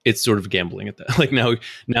 it's sort of gambling at that. Like, now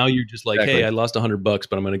you're just like, Exactly. hey, I lost $100,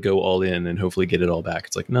 but I'm going to go all in and hopefully get it all back.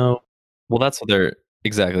 It's like, no. Well, that's what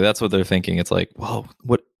they're thinking. It's like, whoa,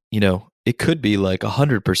 what, you know, it could be like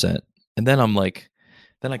 100%. And then I'm like,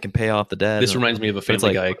 then I can pay off the debt. This reminds me of a Family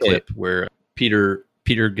like, Guy okay. clip where Peter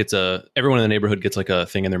gets everyone in the neighborhood gets like a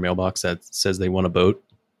thing in their mailbox that says they want a boat.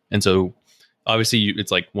 And so obviously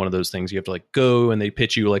it's like one of those things you have to like go, and they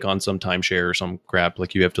pitch you like on some timeshare or some crap.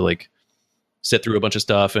 Like, you have to like sit through a bunch of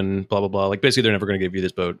stuff and blah, blah, blah. Like, basically they're never going to give you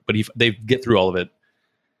this boat, but they get through all of it.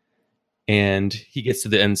 And he gets to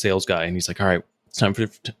the end sales guy and he's like, all right, it's time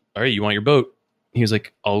all right, you want your boat? He was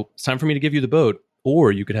like, it's time for me to give you the boat,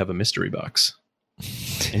 or you could have a mystery box.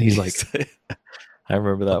 And he's like, I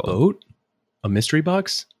remember that one. boat? A mystery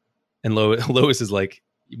box? And Lois is like,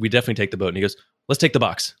 we definitely take the boat. And he goes, let's take the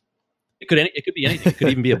box. It could be anything. It could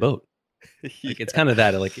even be a boat. Like, it's kind of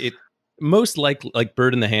that, like, it most like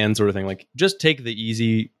bird in the hand sort of thing. Like, just take the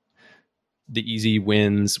easy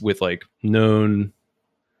wins with like known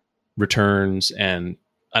returns. And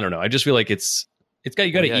I don't know. I just feel like you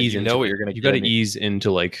got to ease into what you're going to you got to ease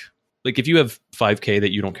into like if you have 5K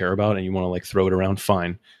that you don't care about and you want to like throw it around,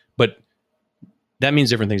 fine. But that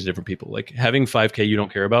means different things to different people. Like, having 5K you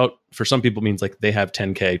don't care about for some people means like they have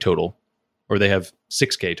 10K total, or they have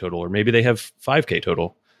 6K total, or maybe they have 5K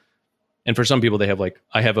total. And for some people they have like,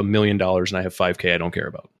 I have $1 million and I have 5K I don't care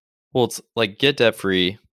about. Well, it's like, get debt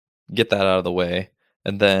free, get that out of the way.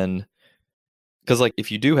 And then, because like,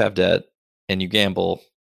 if you do have debt and you gamble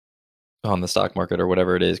on the stock market or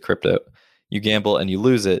whatever it is, crypto, you gamble and you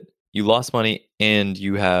lose it, you lost money and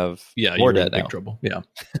you have more you're debt in big now. trouble. Yeah.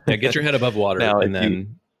 Get your head above water Now, and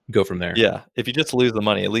then go from there. Yeah. If you just lose the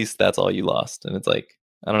money, at least that's all you lost. And it's like,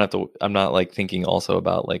 I'm not like thinking also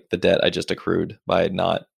about like the debt I just accrued by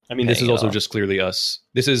not. I mean, this is paying it also off. just clearly us.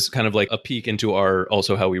 This is kind of like a peek into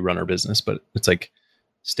also how we run our business, but it's like,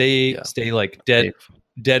 stay like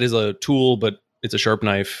debt is a tool, but it's a sharp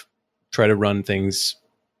knife. Try to run things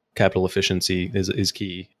capital efficiency is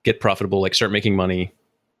key. Get profitable, like start making money.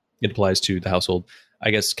 It applies to the household.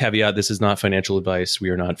 I guess caveat, this is not financial advice. We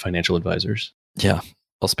are not financial advisors. Yeah.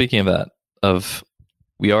 Well, speaking of that,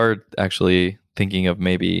 we are actually thinking of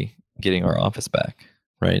maybe getting our office back,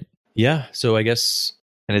 right? Yeah. So I guess,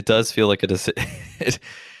 and it does feel like a decision.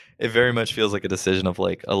 It very much feels like a decision of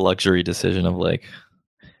like a luxury decision of like,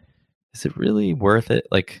 is it really worth it?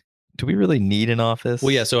 Like, do we really need an office?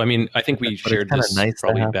 Well, yeah. So I mean, I think we shared this nice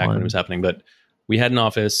probably back when it was happening, but we had an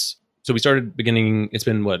office. So we started beginning. It's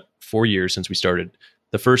been 4 years since we started.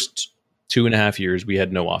 The first 2.5 years we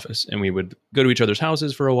had no office, and we would go to each other's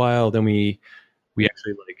houses for a while. Then we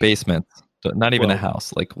actually like basement, not even a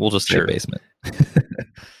house. Like we'll just say basement.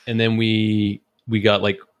 And then we got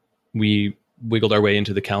we wiggled our way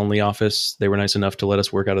into the Calendly office. They were nice enough to let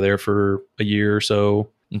us work out of there for a year or so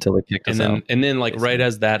until they kicked us out. And then like right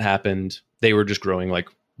as that happened, they were just growing like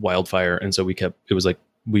wildfire, and so it was like,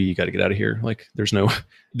 we got to get out of here. Like there's no,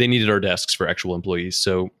 they needed our desks for actual employees.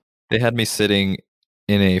 So they had me sitting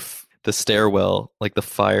in the stairwell, like the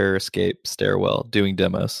fire escape stairwell, doing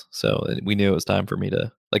demos. So we knew it was time for me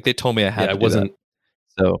to, like, they told me I had to do that.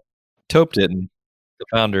 So Tope didn't. The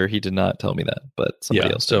founder, he did not tell me that, but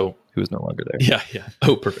somebody else did, who was no longer there. Yeah.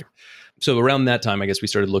 Oh, perfect. So around that time, I guess we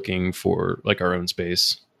started looking for like our own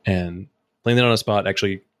space, and landed on a spot,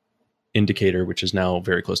 actually in Decatur, which is now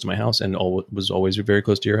very close to my house and was always very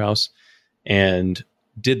close to your house, and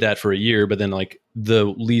did that for a year. But then like the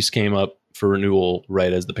lease came up for renewal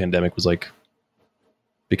right as the pandemic was like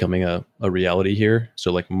becoming a reality here.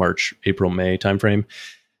 So like March, April, May timeframe.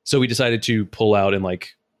 So we decided to pull out and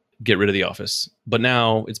like get rid of the office. But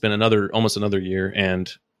now it's been almost another year,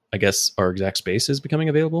 and I guess our exact space is becoming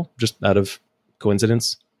available just out of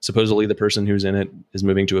coincidence. Supposedly the person who's in it is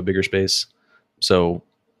moving to a bigger space. So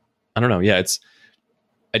I don't know. Yeah,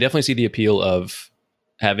 I definitely see the appeal of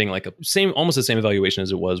having like almost the same evaluation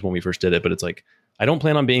as it was when we first did it. But it's like, I don't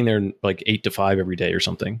plan on being there like 8 to 5 every day or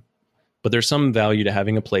something. But there's some value to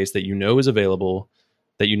having a place that is available,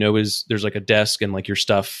 that there's like a desk and like your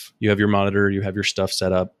stuff, you have your monitor, you have your stuff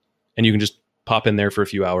set up, and you can just pop in there for a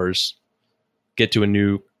few hours, get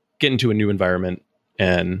into a new environment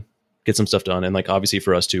and get some stuff done. And like, obviously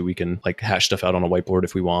for us too, we can like hash stuff out on a whiteboard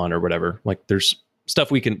if we want or whatever. Like there's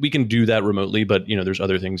stuff we can do that remotely, but there's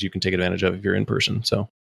other things you can take advantage of if you're in person. So,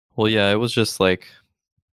 well, yeah, it was just like,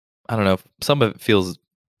 I don't know, some of it feels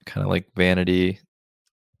kind of like vanity,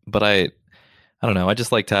 but I don't know. I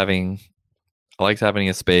just liked having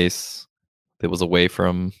a space that was away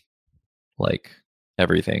from like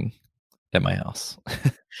everything at my house.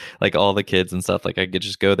 Like all the kids and stuff. Like I could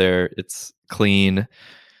just go there. It's clean,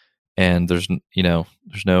 and there's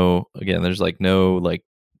no like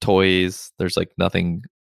toys. There's like nothing,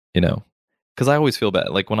 because I always feel bad.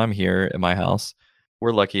 Like when I'm here at my house,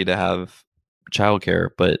 we're lucky to have childcare,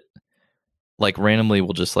 but like randomly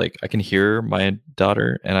we'll just like, I can hear my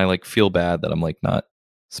daughter and I like feel bad that I'm like not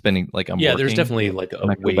spending, like I'm working. There's definitely like a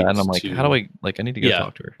weight bad, and I'm like, how do I, like, I need to go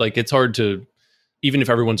talk to her. Like it's hard to, even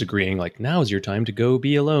if everyone's agreeing like now is your time to go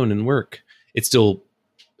be alone and work, it's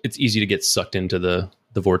easy to get sucked into the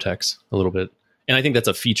vortex a little bit. And I think that's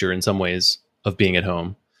a feature in some ways of being at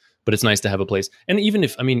home, but it's nice to have a place. And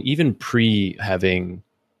even pre having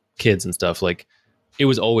kids and stuff, like it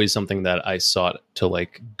was always something that I sought to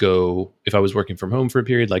like go, if I was working from home for a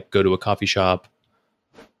period, like go to a coffee shop.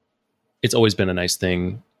 It's always been a nice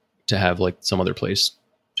thing to have like some other place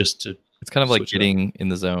just to, it's kind of like getting in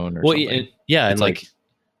the zone or something. And it's like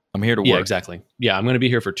I'm here to work. Yeah, exactly. Yeah, I'm going to be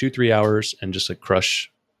here for 2-3 hours and just like crush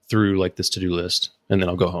through like this to-do list, and then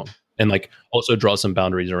I'll go home. And like also draw some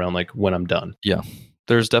boundaries around like when I'm done. Yeah.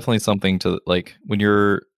 There's definitely something to like when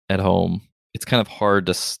you're at home, it's kind of hard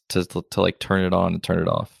to like turn it on and turn it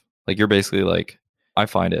off. Like you're basically like, I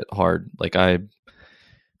find it hard. Like I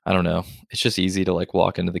don't know. It's just easy to like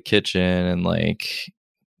walk into the kitchen and like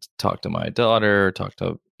talk to my daughter, talk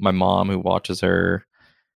to my mom who watches her,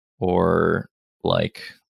 or like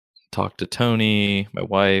talk to Tony, my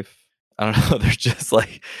wife. I don't know. There's just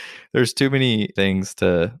like, there's too many things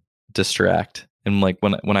to distract. And like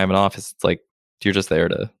when I have an office, it's like you're just there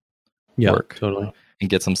to work totally and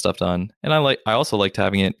get some stuff done. And I also liked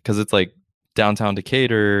having it because it's like downtown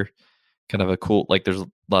Decatur, kind of a cool, like there's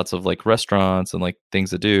lots of like restaurants and like things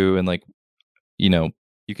to do, and like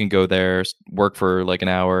you can go there, work for like an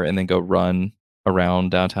hour, and then go run around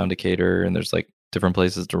downtown Decatur, and there's like different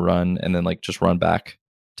places to run, and then like just run back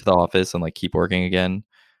to the office and like keep working again.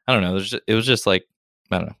 I don't know. It was just like,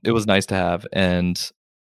 I don't know. It was nice to have. And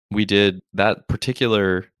we did that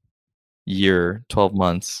particular year, 12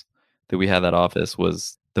 months that we had that office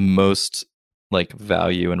was the most like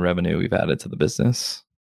value and revenue we've added to the business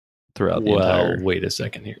throughout the entire. Wait a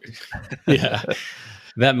second here. Yeah,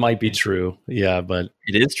 that might be true. Yeah, but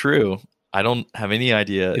it is true. I don't have any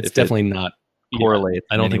idea. It's definitely not correlates.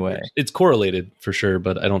 I don't in any think way. it's correlated for sure,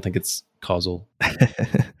 but I don't think it's causal.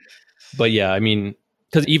 But yeah, I mean,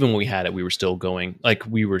 because even when we had it, we were still going, like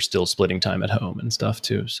we were still splitting time at home and stuff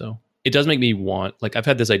too. So it does make me want, like I've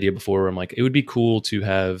had this idea before where I'm like, it would be cool to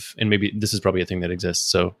have, and maybe this is probably a thing that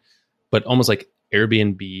exists. So, but almost like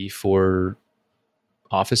Airbnb for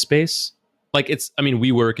office space. Like it's, I mean,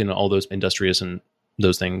 we work in all those industrious and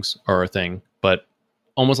those things are a thing, but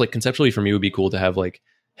almost like conceptually for me, it would be cool to have like,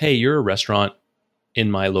 hey, you're a restaurant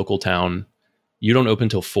in my local town. You don't open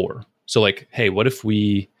till 4. So like, hey, what if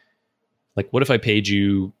I paid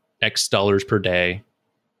you X dollars per day,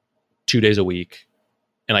 2 days a week,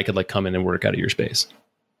 and I could like come in and work out of your space.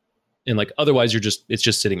 And like, otherwise it's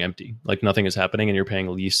just sitting empty. Like nothing is happening and you're paying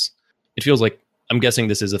a lease. It feels like, I'm guessing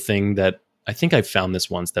this is a thing that I think I found this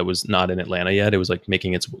once that was not in Atlanta yet. It was like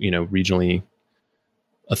making its, regionally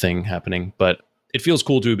a thing happening, but it feels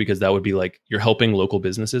cool too, because that would be like, you're helping local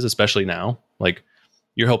businesses, especially now, like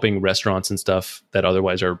you're helping restaurants and stuff that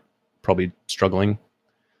otherwise are probably struggling.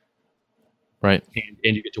 Right.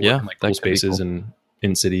 And you get to work in like cool spaces and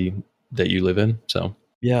in city that you live in. So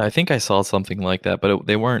yeah, I think I saw something like that, but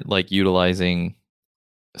they weren't like utilizing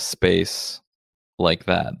space like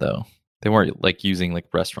that though. They weren't like using like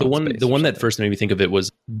restaurant space. The one that first made me think of it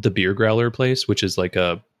was the Beer Growler place, which is like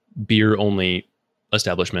a beer only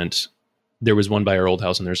establishment. There was one by our old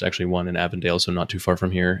house and there's actually one in Avondale, so not too far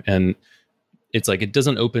from here. And it's like, it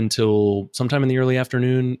doesn't open till sometime in the early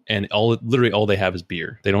afternoon, and literally all they have is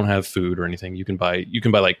beer. They don't have food or anything. You can buy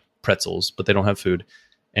like pretzels, but they don't have food.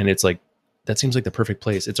 And it's like, that seems like the perfect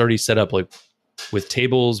place. It's already set up like with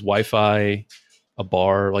tables, Wi-Fi, a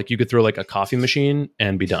bar. Like you could throw like a coffee machine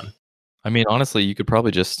and be done. I mean, honestly, you could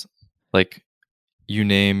probably just like, you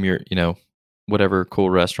name your, whatever cool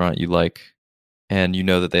restaurant you like, and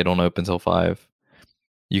that they don't open till 5.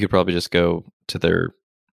 You could probably just go to their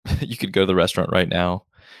you could go to the restaurant right now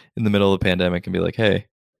in the middle of the pandemic and be like, hey,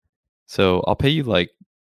 so I'll pay you like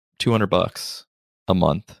 $200 a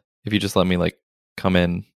month if you just let me like come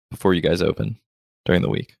in before you guys open during the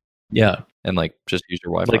week. Yeah. And like just use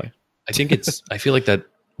your Wi-Fi. Like, I feel like that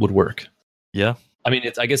would work. Yeah. I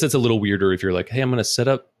mean, I guess it's a little weirder if you're like, hey, I'm going to set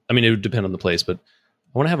up. I mean, it would depend on the place, but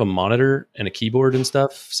I want to have a monitor and a keyboard and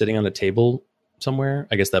stuff sitting on a table somewhere.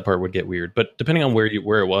 I guess that part would get weird, but depending on where it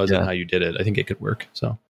was and how you did it, I think it could work.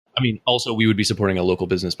 So, I mean, also we would be supporting a local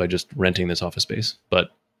business by just renting this office space,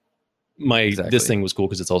 but this thing was cool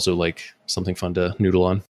because it's also like something fun to noodle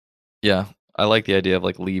on. Yeah. I like the idea of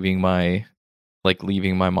like leaving my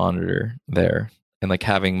monitor there and like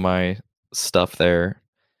having my stuff there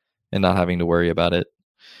and not having to worry about it,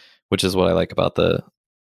 which is what I like about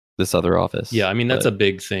this other office. Yeah, I mean, that's a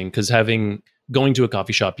big thing, because going to a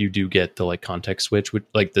coffee shop, you do get the like context switch, with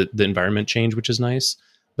like the environment change, which is nice,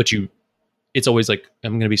 but it's always like,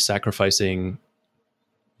 I'm going to be sacrificing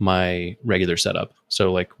my regular setup.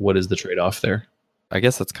 So like, what is the trade-off there? I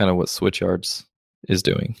guess that's kind of what Switchyards is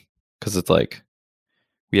doing, because it's like,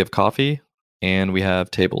 we have coffee and we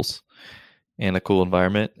have tables and a cool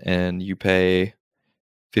environment, and you pay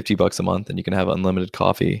 $50 a month and you can have unlimited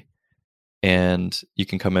coffee and you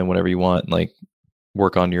can come in whenever you want and like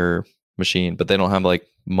work on your machine, but they don't have like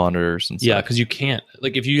monitors and stuff. Yeah, because you can't,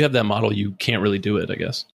 like, if you have that model, you can't really do it, I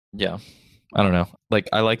guess. Yeah. I don't know. Like,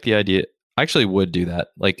 I like the idea. I actually would do that.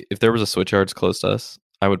 Like, if there was a Switchyards close to us,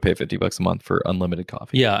 I would pay $50 a month for unlimited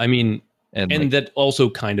coffee. Yeah, I mean, and like, that also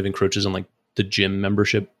kind of encroaches on like the gym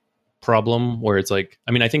membership problem, where it's like,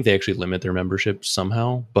 I mean, I think they actually limit their membership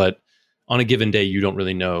somehow, but on a given day, you don't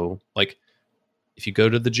really know. Like, if you go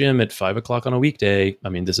to the gym at 5 o'clock on a weekday, I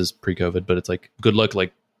mean, this is pre-COVID, but it's like, good luck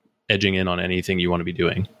like edging in on anything you want to be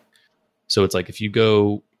doing. So it's like, if you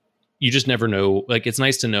go, you just never know. Like, it's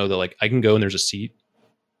nice to know that like I can go and there's a seat,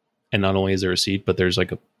 and not only is there a seat, but there's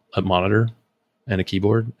like a monitor and a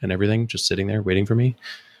keyboard and everything just sitting there waiting for me.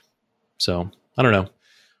 So I don't know.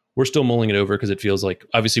 We're still mulling it over, because it feels like,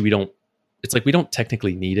 obviously we don't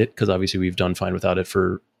technically need it, because obviously we've done fine without it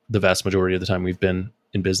for the vast majority of the time we've been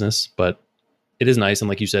in business, but it is nice. And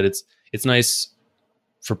like you said, it's nice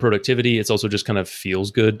for productivity. It's also just kind of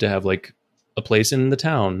feels good to have like a place in the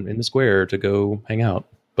town, in the square, to go hang out.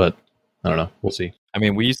 But I don't know. We'll see. I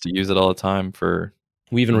mean, we used to use it all the time for.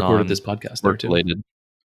 We even recorded this podcast there too. Related.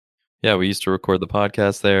 Yeah, we used to record the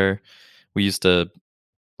podcast there. We used to,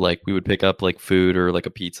 like, we would pick up like food or like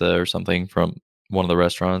a pizza or something from one of the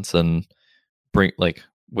restaurants and bring, like,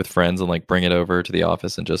 with friends, and like bring it over to the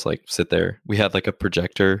office and just like sit there. We had like a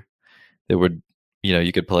projector that would,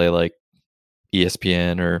 you could play like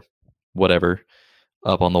ESPN or whatever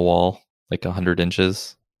up on the wall, like 100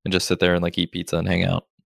 inches, and just sit there and like eat pizza and hang out.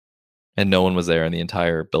 And no one was there in the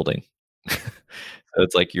entire building. So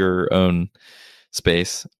it's like your own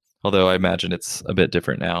space. Although I imagine it's a bit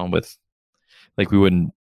different now with like we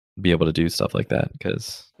wouldn't be able to do stuff like that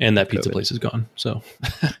because And that pizza place is gone. So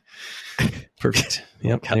perfect.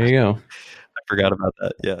 Yep. There you go. I forgot about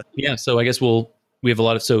that. Yeah. Yeah. So I guess we have a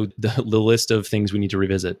lot of, so the list of things we need to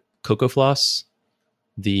revisit: Cocoa Floss,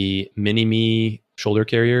 the Mini Me shoulder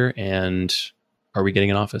carrier, and are we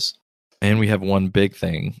getting an office? And we have one big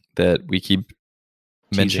thing that we keep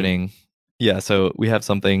mentioning. Yeah. So we have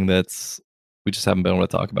something that's, we just haven't been able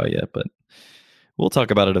to talk about yet, but we'll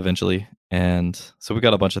talk about it eventually. And so we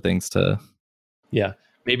got a bunch of things to. Yeah.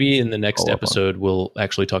 Maybe in the next episode, we'll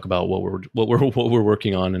actually talk about what we're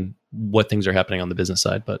working on and what things are happening on the business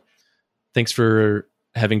side. But thanks for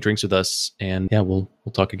having drinks with us. And yeah, we'll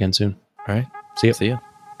talk again soon. All right. See ya. See ya.